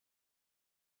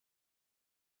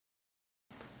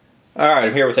Alright,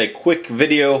 I'm here with a quick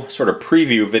video, sort of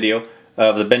preview video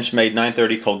of the Benchmade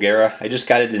 930 Kulgera. I just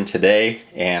got it in today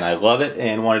and I love it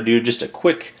and want to do just a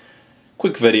quick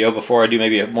video before I do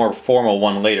maybe a more formal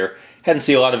one later. Hadn't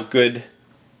seen a lot of good,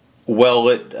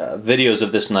 well-lit videos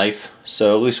of this knife,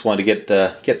 so at least wanted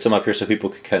to get some up here so people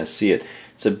could kind of see it.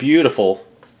 It's a beautiful,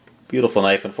 beautiful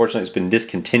knife. Unfortunately, it's been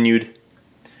discontinued,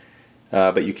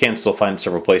 but you can still find it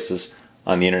several places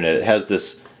on the internet. It has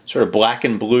this sort of black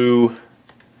and blue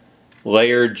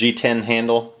layered G10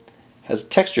 handle. Has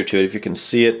texture to it, if you can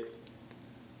see it.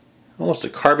 Almost a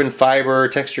carbon fiber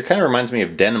texture. Kind of reminds me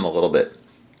of denim a little bit.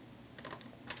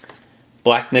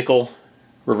 Black nickel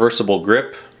reversible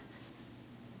grip.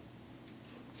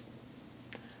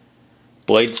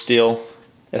 Blade steel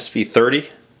SV30.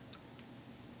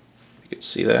 You can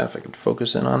see that if I can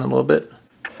focus in on it a little bit.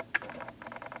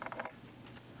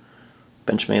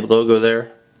 Benchmade logo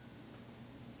there.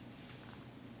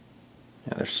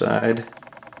 The other side.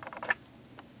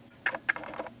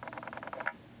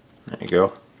 There you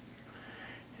go.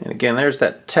 And again, there's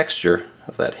that texture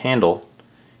of that handle.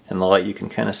 In the light you can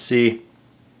kind of see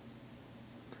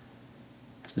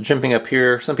the jimping up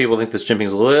here. Some people think this jimping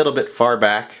is a little bit far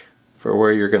back for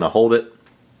where you're going to hold it.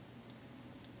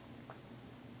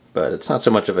 But it's not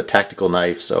so much of a tactical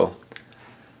knife, so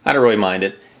I don't really mind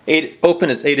it.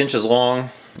 Open, it's 8 inches long.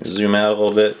 Zoom out a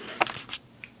little bit.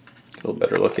 Get a little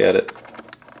better look at it.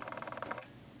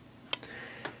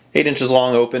 8 inches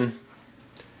long open.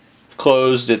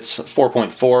 Closed, it's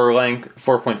 4.4 length,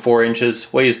 4.4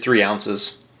 inches, weighs 3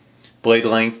 ounces. Blade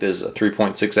length is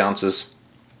 3.6 ounces.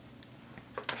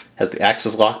 Has the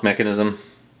axis lock mechanism.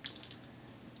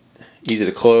 Easy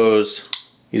to close,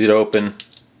 easy to open.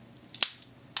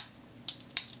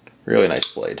 Really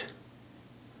nice blade.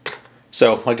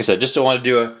 So, like I said, just want to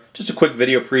do a quick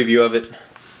video preview of it.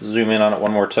 Zoom in on it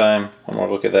one more time. One more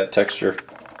look at that texture.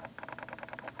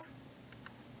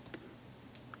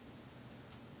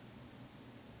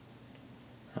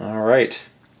 Alright,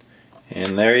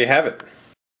 and there you have it.